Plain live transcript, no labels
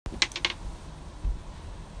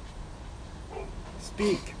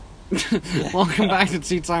speak. Welcome back to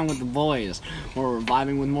Tea Time with the Boys, where we're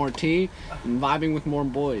vibing with more tea and vibing with more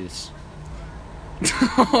boys.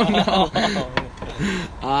 Oh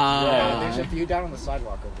no! There's a few down on the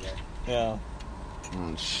sidewalk over there. Yeah.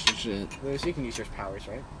 Oh shit. Lewis, you can use your powers,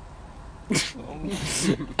 right?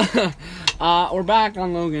 We're back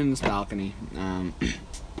on Logan's balcony.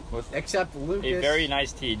 Except Lucas. A very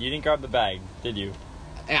nice tea. You didn't grab the bag, did you?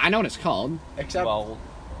 I know what it's called. Except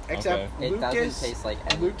okay. It Lucas. doesn't taste like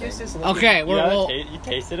anything. Lucas is. Okay, You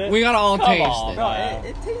tasted it? we gotta all Come taste on. it. No,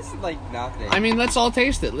 it tastes like nothing. I mean, let's all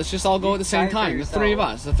taste it. Let's just all go at the same try it for time. The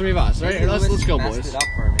three of yourself. us. Right? Let's go, messed boys. it up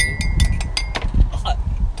for me.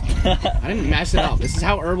 I didn't mess it up. This is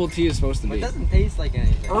how herbal tea is supposed to But be. it doesn't taste like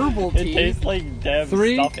anything. Herbal It tea. tastes like damn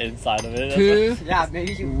 3, stuff inside of it. 2, Yeah,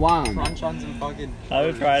 maybe you 1. crunch on some fucking. I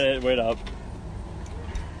haven't tried it. Wait up.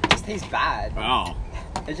 It just tastes bad. Oh.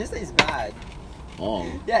 It just tastes bad. Oh.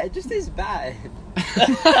 Yeah, it just tastes bad.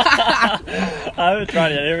 I haven't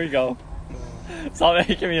tried it yet. Here we go. Stop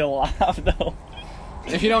making me laugh, though.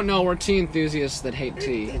 If you don't know, we're tea enthusiasts that hate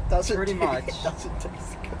tea. It doesn't. Pretty much. It doesn't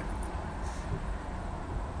taste good.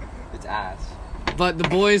 It's ass. But the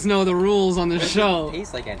boys know the rules on this It show. doesn't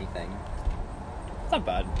taste like anything. It's not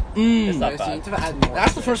bad. It's not So you bad. need to add more That's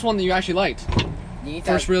to the it. first one that you actually liked. You need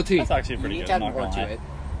to First add- real tea. That's actually You pretty need good. to add Not more gonna to lie. it.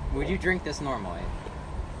 Would you drink this normally?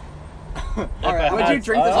 If Alright, it would you has-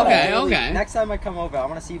 drink this on a Okay, daily- okay. Next time I come over, I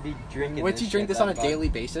want to see if you drinking. Would you drink shit this on a that bad. daily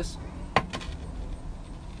basis?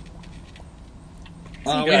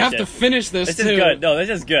 We have to finish this This too. is good. No, this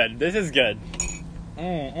is good. This is good.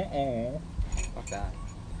 Fuck that.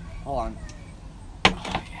 Hold on.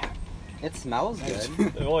 It smells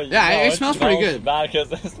good. Well, Yeah, no, it smells pretty good. Bad because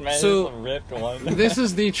this man So, is a ripped one. This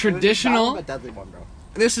is the That traditional. was a deadly one, bro.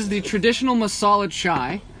 This is the traditional masala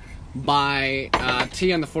chai by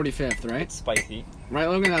Tea on the 45th, right? It's spicy. Right,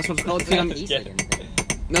 Logan. That's what it's called. It Tea on. doesn't taste like anything.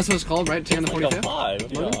 That's what it's called, right? Tea on the It's like a 45th. 5.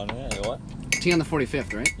 What are you What? on? Yeah, what? Tea on the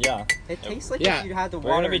 45th, right? Yeah. It tastes like Yeah. if you had the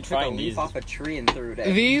We're gonna water be and took a trying leaf these. off a tree and threw it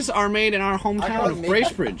in. These are made in our I hometown probably of make-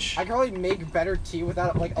 Bracebridge. I can probably make better tea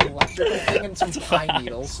without like electrical thing and some pine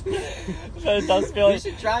needles. It does feel You like.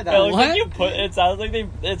 should try that. Yeah, like What? when you put it sounds like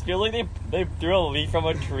it feels like they threw a leaf from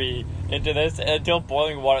a tree into this until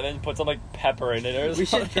boiling water, then you put some like pepper in it or We should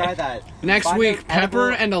something. try that. Next Find week, out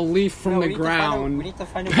pepper edible- and a leaf from No, the we need to find out- ground. we need to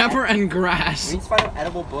find out Pepper ed- and We grass. need to find out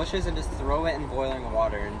edible bushes and just throw it in boiling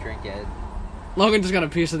water and drink it. Logan just got a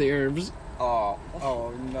piece of the herbs. Oh,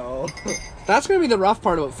 Oh no. That's gonna be the rough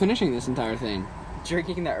part about finishing this entire thing.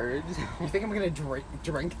 drinking the herbs. You think I'm gonna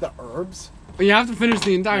drink the herbs? But you have to finish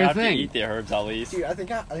the You entire have to thing. eat the herbs at least. Dude, I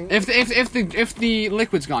think If the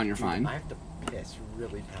liquid's gone, you're fine. I have to piss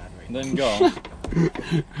really bad right now. Then go. Go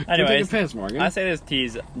take a Anyways, piss, Morgan. I say this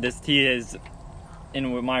tea is,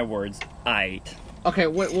 in my words, aight. Okay,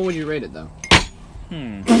 what would you rate it though?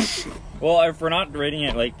 Well, if we're not rating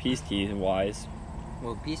it like peace tea wise,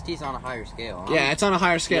 Well, peace tea's on a higher scale. Huh? Yeah, it's on a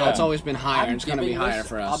higher scale. Yeah. It's always been higher. I'm It's gonna be giving higher this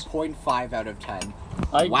for us. A 0.5 out of 10.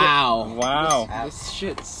 Wow. Wow. This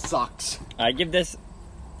shit sucks. I give this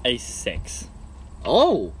a 6.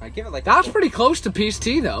 Oh, I give it like. that's pretty close to peace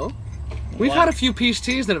tea though. We've What? had a few peace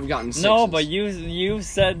teas that have gotten 6s. No, but you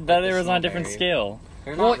said that it was on a different scale.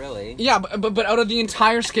 They're Well, not really. Yeah, but out of the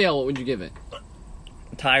entire scale, what would you give it?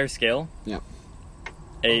 Tire scale? Yeah.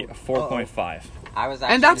 A 4.5. I was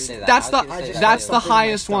actually And that's gonna say that. that's I the was gonna say that's the that. Something in my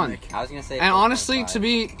highest one. stomach. I was gonna say. And honestly, 4.5. to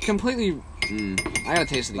be completely, I gotta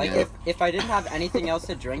taste it Like again. if I didn't have anything else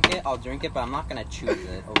to drink it, I'll drink it, but I'm not gonna choose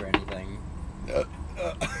it over anything.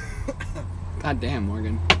 God damn,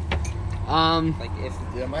 Morgan. Like if,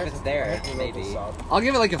 Yeah, if it's there, maybe. I'll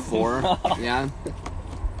give it like a 4. Yeah.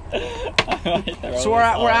 So So we're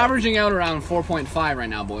averaging out around 4.5 right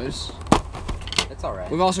now, boys. It's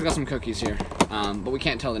alright. We've also got some cookies here, but we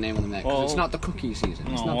can't tell the name of them yet because it's Well- not the cookie season.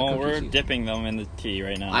 It's No, not well, the cookie we're season. dipping them in the tea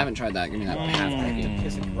right now. I haven't tried that. Give me that half I cookie. have to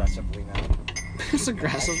piss aggressively now. Piss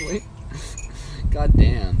aggressively. God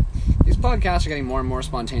damn. These podcasts are getting more and more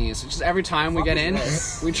spontaneous. It's just every time we Fuck get is in,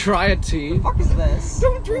 this? we try a tea. What the fuck is this?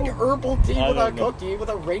 Don't drink herbal tea I with a don't know. cookie, with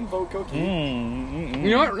a rainbow cookie. You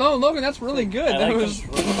know what? No, Logan, that's really good. I That like was.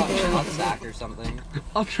 Hot sack or something.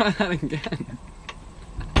 I'll try that again.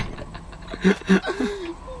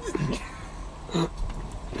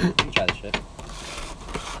 You can try the shit.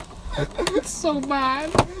 It's so bad.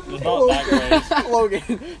 It's not that great. Logan,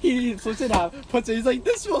 he flips it out, puts it, he's like,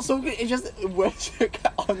 this smells so good, it just whips it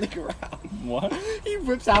on the ground. What? He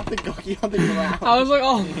whips out the cookie on the ground. I was like,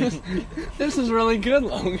 oh, this is really good,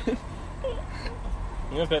 Logan.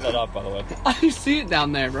 I'm gonna pick that up, by the way. I see it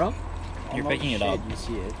down there, bro. You're Oh, picking it shit, up. You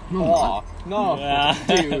see it. No, Oh, no. Yeah.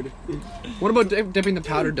 Dude. What about dipping the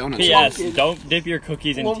powdered donuts? P.S. Look, Don't dip your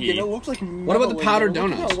cookies in Logan, tea. it looks like metal. What about the in powdered there.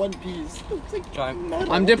 Look at donuts? that one piece. It looks like Try.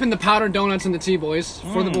 metal. I'm dipping the powdered donuts in the tea, boys.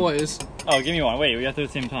 For the boys. Oh, give me one. Wait, we have to do it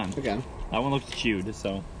at the same time. Okay. That one looks chewed,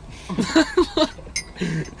 so.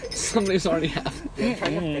 Somebody's already have. I'm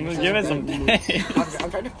trying to finish Give it this some without- day. I'm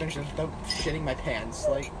trying to finish this without shitting my pants.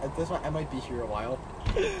 Like, at this point, I might be here a while.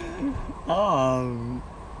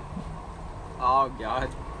 Oh god.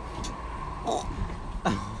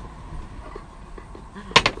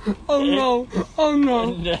 Oh no! Oh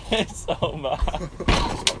no! It's so bad.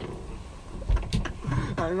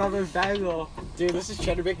 Another bagel. Dude, this is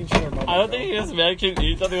cheddar bacon cheddar. I don't think this man can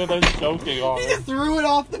eat something without choking on He it. just threw it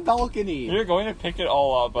off the balcony. You're going to pick it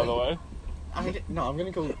all up, by the way. No, I'm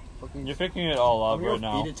gonna go fucking. You're picking it all I'm up gonna right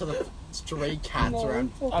now. feed it to the stray cats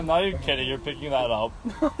around. I'm not even kidding. You're picking that up.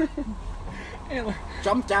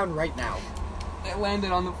 Jump down right now. It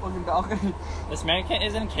landed on the fucking balcony. This man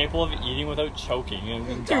isn't capable of eating without choking and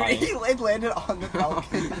Dude, dying. it landed on the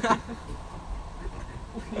balcony.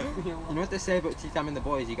 You know what they say about tea time and the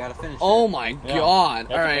boys? You gotta finish Oh it. my Yeah. god! You have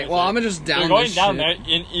to All right, finish well it. I'm gonna just down You're going this down shit.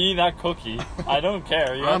 there and eating that cookie. I don't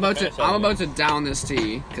care. You I'm have about to. finish I'm it. about to down this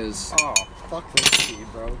tea, cause. Oh, fuck this tea,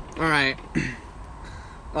 bro. All right.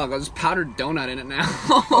 Oh, there's powdered donut in it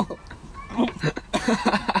now.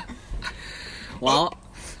 Well.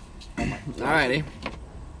 Alrighty.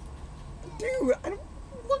 Dude, I don't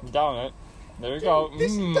look. Down it. There you go.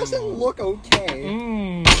 This doesn't look okay.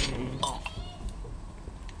 Mmm.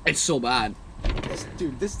 It's so bad.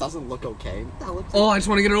 Dude, this doesn't look okay. That looks. Oh, I just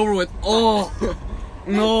want to get it over with. Oh.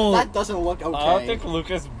 No. That doesn't look okay. I don't think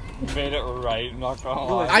Lucas made it right. I'm not gonna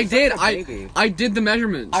lie. I did. Like a baby. I did the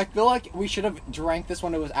measurements. I feel like we should have drank this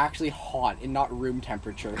when it was actually hot and not room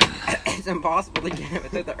temperature. It's impossible to get it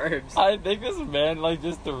without the herbs. I think this man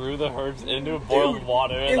just threw the herbs into boiled Dude,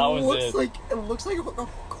 water and that was looks it. like it looks like a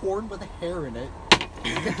corn with a hair in it.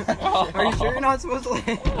 Are you sure you're not supposed to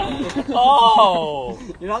like... Oh!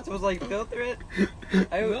 You're not supposed to like filter it?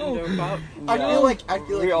 I No. don't know. I feel like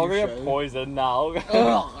We you already have should. poison now.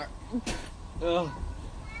 Ugh. Ugh.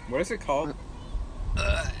 What is it called?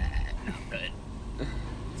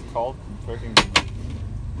 It's called freaking.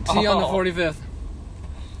 Tea on the Oh. 45th.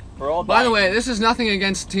 We're all By the dying. way, this is nothing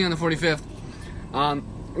against tea on the 45th.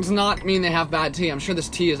 Does not mean they have bad tea. I'm sure this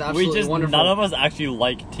tea is we absolutely just wonderful. none of us actually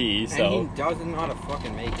like tea, And so he doesn't know how to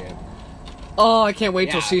fucking make it. Oh, I can't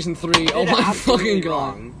wait till Yeah. season 3. He Oh did it my absolutely fucking god.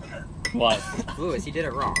 wrong. what? Lewis, he did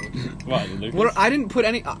it wrong. What? Lucas? What? I didn't put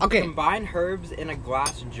any. Okay. Combine herbs in a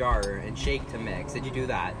glass jar and shake to mix. Did you do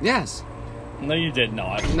that? Yes. No, you did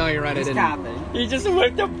not. No, you're right. I It's didn't. happened. He just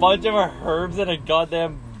whipped a bunch of herbs in a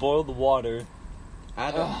goddamn boiled water.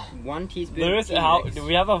 Add 1 teaspoon Lewis, of tea how mix. do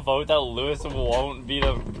we have a vote that Lewis won't be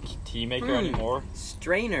the tea maker anymore?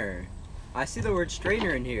 Strainer. I see the word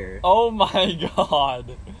strainer in here. Oh my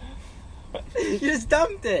god! You just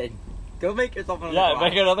dumped it. Go make yourself another Yeah, glass.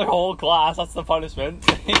 make another whole glass. That's the punishment.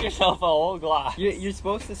 Make yourself a whole glass. You're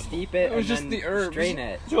supposed to steep it It was and just then the herbs. strain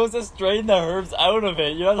it. You're supposed to strain the herbs out of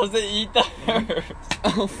it. You're not supposed to eat the herbs.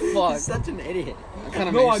 Oh You're fuck. such an idiot. That kind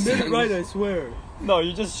of makes sense. I swear. No,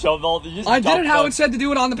 you just shoved all. You just I did dumped it how the- it said to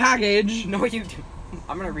do it on the package. No, you do.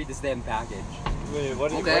 I'm gonna read this damn package. Wait,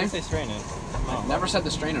 what did Okay. why did they strain it? Oh. Never said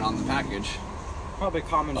to strain it on the package. Probably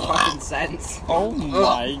common fucking sense. Oh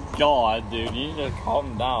my god, dude! You need to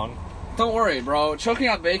calm down. Don't worry, bro. Choking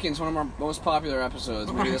out Bacon's one of our most popular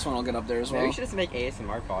episodes. Maybe this one will get up there as Maybe well. we should just make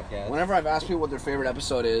ASMR podcast. Whenever I've asked people what their favorite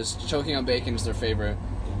episode is, Choking on Bacon is their favorite.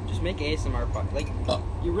 Just make ASMR podcast. Like,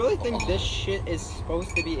 you really think this shit is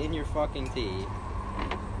supposed to be in your fucking tea?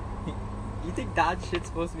 You think that shit's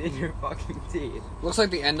supposed to be in your fucking tea? Looks like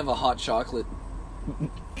the end of a hot chocolate.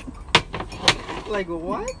 Like,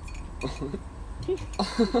 what?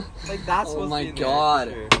 Like, that's Oh supposed my to be in there, God.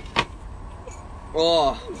 for sure.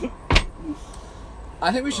 Oh.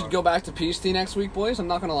 I think we should go back to peace tea next week, boys. I'm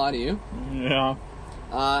not gonna lie to you. Yeah.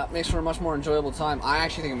 Makes for a much more enjoyable time. I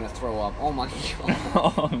actually think I'm gonna throw up. Oh my god.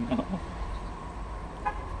 Oh no.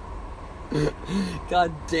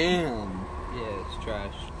 God damn. Yeah, it's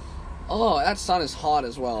trash. Oh, that sun is hot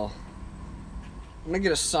as well. I'm gonna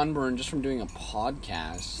get a sunburn just from doing a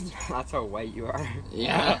podcast. That's how white you are.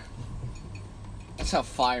 Yeah. That's how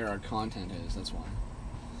fire our content is, that's why.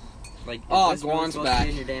 Like, is Oh, this really Guan's supposed back. to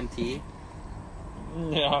be in your damn tea?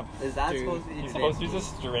 Yeah. Is that Dude, supposed to be in he's your damn supposed to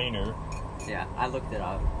use a strainer. Yeah, I looked it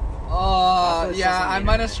up. That's what it Yeah, says on I the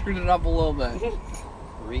might have internet. screwed it up a little bit.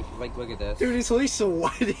 Like, look at this. Dude, he's really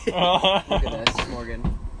sweaty. Look at this,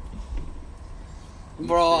 Morgan.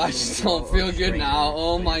 Bro, I just don't feel good now.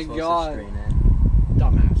 Oh my god.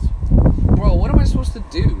 Dumbass. Bro, what am I supposed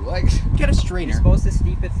supposed to do? Like, Get a You're strainer. supposed to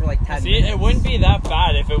steep it for like 10 See, minutes. it wouldn't be that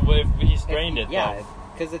bad if he strained it. Yeah, though.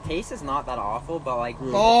 because the taste is not that awful, but like.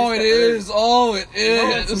 oh, it it's is. Oh, it just the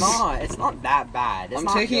herb- is. No, it's not. It's not that bad. It's I'm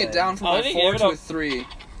not taking it good. down from I my think 4 give it to a- a 3.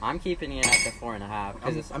 I'm keeping it at the 4.5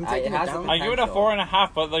 because I'm it taking it has down. the I give it a potential.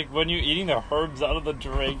 4.5, but like when you're eating the herbs out of the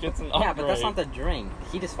drink, it's not Yeah, but that's great. not the drink.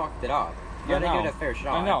 He just fucked it up. You I gotta give know. it a fair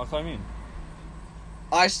shot. I know, that's what I mean.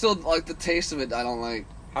 I still like the taste of it. I don't like.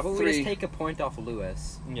 How about we 3. just take a point off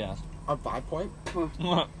Lewis? Yes. A 5 point?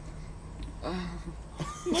 Look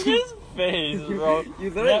at his face, bro. You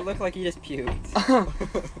literally Yeah. look like you just puked.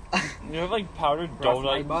 You have like powdered Rough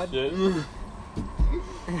donut night, and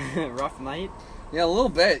shit. Rough night? Yeah, a little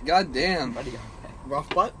bit. God damn. Buddy, Rough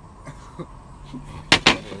butt?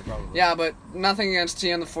 probably. Yeah, but nothing against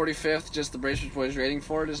T on the 45th. Just the Bracers Boys rating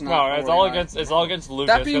for it is not. No, it's all very high. against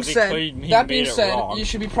Lucas. That being 'cause he said, cleaned- he that made being it said, wrong. you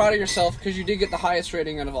should be proud of yourself because you did get the highest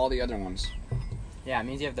rating out of all the other ones. Yeah, it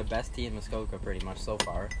means you have the best tea in Muskoka pretty much so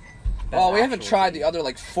far. Oh, we haven't Best tried actual the other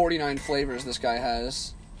like 49 flavors this guy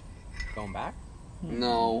has. tea. Going back?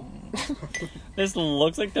 No. This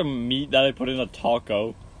looks like the meat that I put in a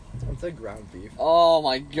taco. It's like ground beef. Oh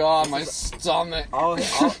my god, my stomach. All,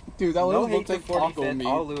 Dude, that no literally hate looks to like taco 45th, meat.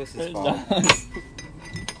 all Lewis's It fault. does.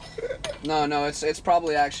 No, it's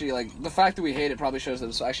probably actually like the fact that we hate it probably shows that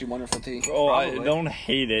it's actually wonderful tea. Oh, I Probably. don't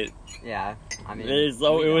hate it. Yeah, I mean... It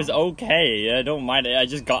was okay. I don't mind it. I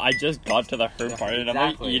just got to the herb Yeah, part and I'm like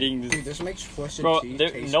exactly. eating Dude, this. this makes twisted Bro, tea there,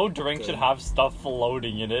 taste no drink good. should have stuff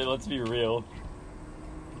floating in it. Let's be real.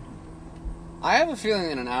 I have a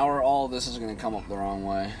feeling in an hour all of this is going to come up the wrong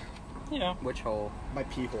way. Yeah. Which hole? my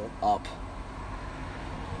pee hole. Up.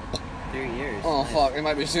 3 years. Oh Nice. fuck, it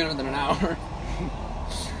might be sooner than an hour.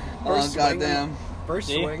 Oh First swing goddamn. First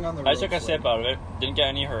See? swing on the I rope took a swing. sip out of it. Didn't get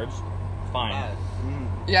any herbs. Fine. Bad.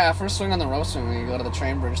 Yeah, first swing on the rope swing when you go to the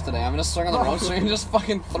train bridge today. I'm gonna swing on the rope swing and just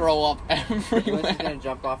fucking throw up Lewis is everywhere. gonna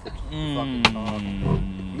jump off the fucking top.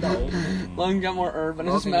 Mm. No. Let him get more herb in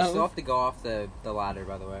his Logan, you still mouth. have to go off the ladder,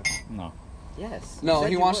 by the way. No. Yes. No, said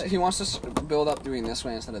he you wants would. he wants to build up doing this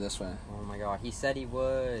way instead of this way. Oh my god, he said he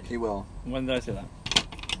would. He will. When did I say that?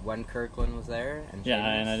 When Kirkland was there. And Yeah,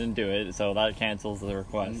 Seamus. and I didn't do it, so that cancels the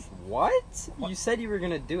request. What? You said you were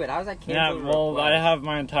gonna do it. How was that Yeah, canceled? well, I request? have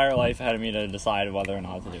my entire life ahead of me to decide whether or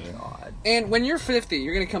not to do it. God. And when you're 50,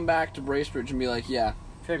 you're gonna come back to Bracebridge and be like, yeah,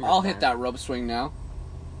 Trim your I'll hit time. that rope swing now.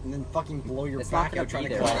 And then fucking blow your It's not back gonna out trying be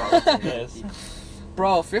to there. climb out. Yes.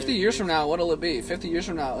 Bro, 50 years from now, what'll it be? 50 years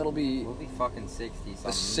from now, it'll be We'll be fucking 60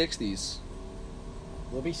 the something. 60s.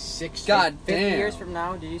 We'll be 6. God 50 damn. years from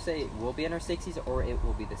now, did you say we'll be in our 60s or it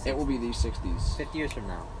will be the 60s? It will be these 60s. 50 years from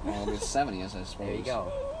now. Well, it'll be the 70s, I suppose. There you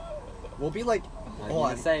go. We'll be like. What Hold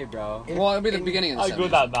you on. say, bro? In- Well, it'll be the in- beginning of the I'm 70s.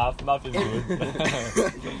 good at math. Math is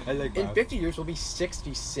good. I like In 50 years, we'll be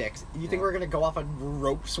 66. You think we're gonna go off a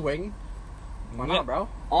rope swing? Why not, bro?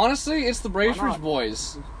 Honestly, it's the Bracebridge not?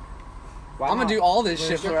 Boys. Why I'm gonna not? do all this Liz,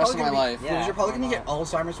 shit for the you're rest of my probably life. gonna Yeah, you're probably why gonna get not?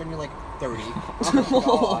 Alzheimer's when you're like 30.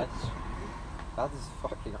 Oh, gosh. That is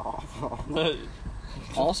fucking awful.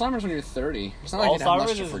 Alzheimer's when you're 30. It's not like you'd have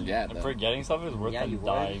much to forget, though. forgetting stuff is worse Yeah, you than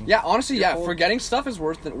would. dying. Yeah, honestly, You're yeah, old. forgetting stuff is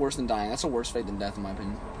worse than dying. That's a worse fate than death, in my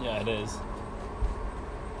opinion. Yeah, it is.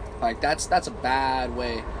 Like, that's a bad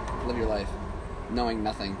way to live your life. Knowing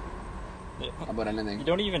nothing about You anything.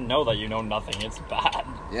 don't even know that you know nothing. It's bad.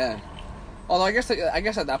 Yeah. Although, I guess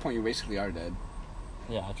at that point you basically are dead.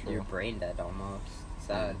 Yeah, true. You're brain dead almost.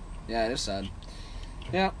 Sad. Yeah, it is sad.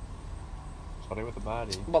 Yeah, Shut with the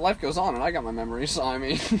body. but life goes on, and I got my memories, so I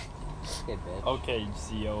mean, Good bitch. Okay,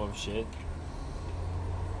 CEO of shit.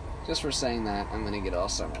 just for saying that, I'm gonna get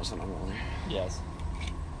Alzheimer's when I'm older. Yes.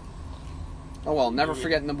 Oh well, never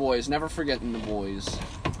forgetting the boys. Never forgetting the boys.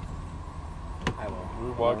 I will. We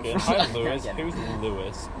walk in. Hi, Lewis. Yeah. Who's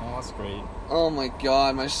Lewis? Oh, that's great. Oh my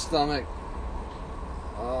god, my stomach.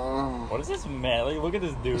 Oh. What is this man? Like, look at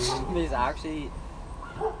this dude. He's actually.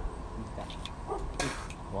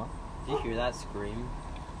 What? Did you hear that scream?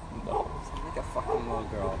 No. Sound like a fucking little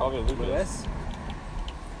girl. Probably Lewis.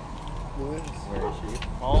 Lewis? Where is she?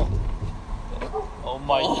 Oh. Oh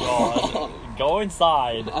my god. Go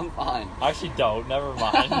inside. I'm fine. Actually, don't. Never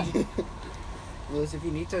mind. Liz, if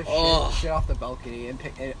you need to Ugh. shit off the balcony and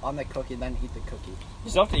pick it on the cookie, then eat the cookie. You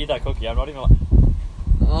still have to eat that cookie. I'm not even.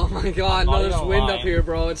 Oh my god, I'm not no, there's even wind lying. up here,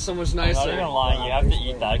 bro. It's so much I'm nicer. not even lying. You have to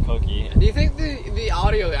eat that cookie. Do you think the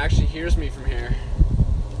audio actually hears me from here?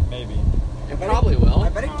 Maybe. It probably will. I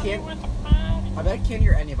bet it can't. I bet it can't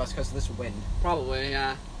hear any of us because of this wind. Probably,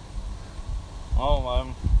 yeah.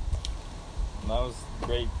 Oh, that was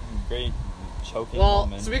great choking Well,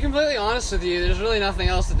 moment. to be completely honest with you, there's really nothing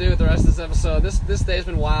else to do with the rest of this episode. This day's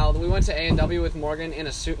been wild. We went to A&W with Morgan in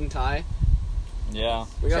a suit and tie. Yeah.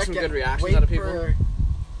 We got Check some it- good reactions wait out of people.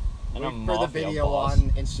 And a Wait for the mafia video boss. on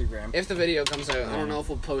Instagram. If the video comes out, I don't know if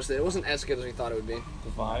we'll post it. It wasn't as good as we thought it would be. The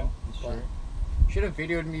vibe. Sure. Should have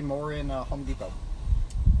videoed me more in Home Depot.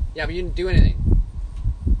 Yeah, but you didn't do anything.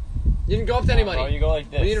 You didn't go up to anybody. Oh, you go like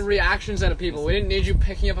this. We needed reactions out of people. We didn't need you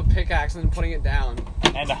picking up a pickaxe and then putting it down.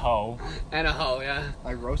 And a hoe. And a hoe, yeah.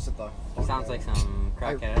 I roasted the. fuck Sounds out like of it. some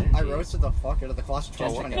I crackhead. roasted the fuck out of the class of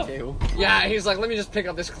Oh, what the- 2022. Yeah, he's like, let me just pick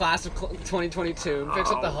up this class of 2022. And picks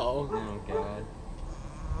up the hoe. Oh god.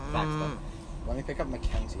 Back stuff. Let me pick up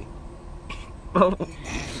Mackenzie. I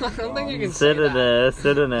don't think you can say Sit in that. there,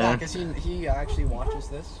 sit in Yeah, there. because he actually watches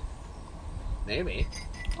this. Maybe.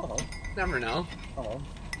 Hello. Never know. Hello.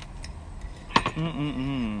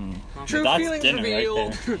 True That's feelings dinner revealed.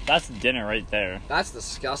 right there. That's dinner right there. That's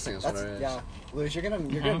disgusting. Is what That's it is. yeah. Lewis, you're gonna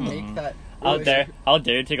make that. How Lewis,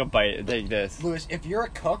 dare you take a bite like this? Lewis, if you're a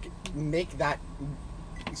cook, make that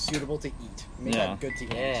suitable to eat. Make Yeah. that good to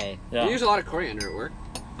eat. Yay. Yeah. We use a lot of coriander at work.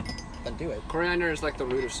 Then do it. Coriander is like the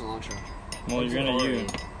root of cilantro. Well, you're gonna use.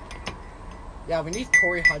 Yeah, we need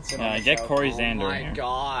Corey Hudson on Yeah, the get show. Corey Oh Xander my in here.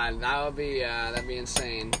 god, that'd be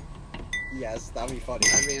insane. Yes, that'd be funny.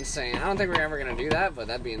 That'd be insane. I don't think we're ever gonna do that, but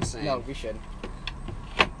that'd be insane. No, we should.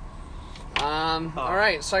 All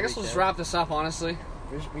right, so I guess we'll just wrap this up. Honestly,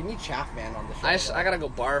 We need Chaffman on the show. I gotta go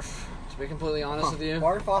barf. To be completely honest with you.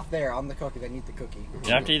 Barf off there. I'm the cookie. I need the cookie.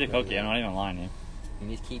 You have to eat the cookie. I'm not even lying to you. You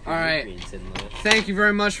need to keep your All right. nutrients in the. Thank you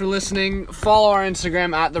very much for listening. Follow our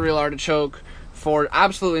Instagram at The Real Artichoke for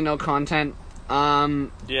absolutely no content.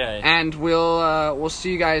 Yeah. And we'll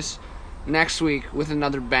see you guys next week with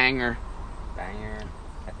another banger. Banger.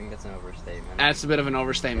 I think that's an overstatement. That's a bit of an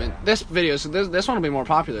overstatement. This one will be more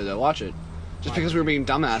popular though. Watch it. Just because we were being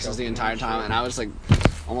dumbasses the entire time, and I was like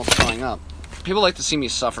almost throwing up. People like to see me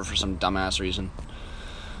suffer for some dumbass reason.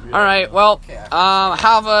 All right, well,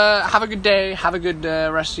 have a good day, have a good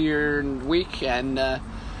rest of your week, and Bye.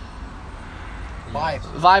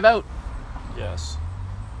 vibe out. Yes.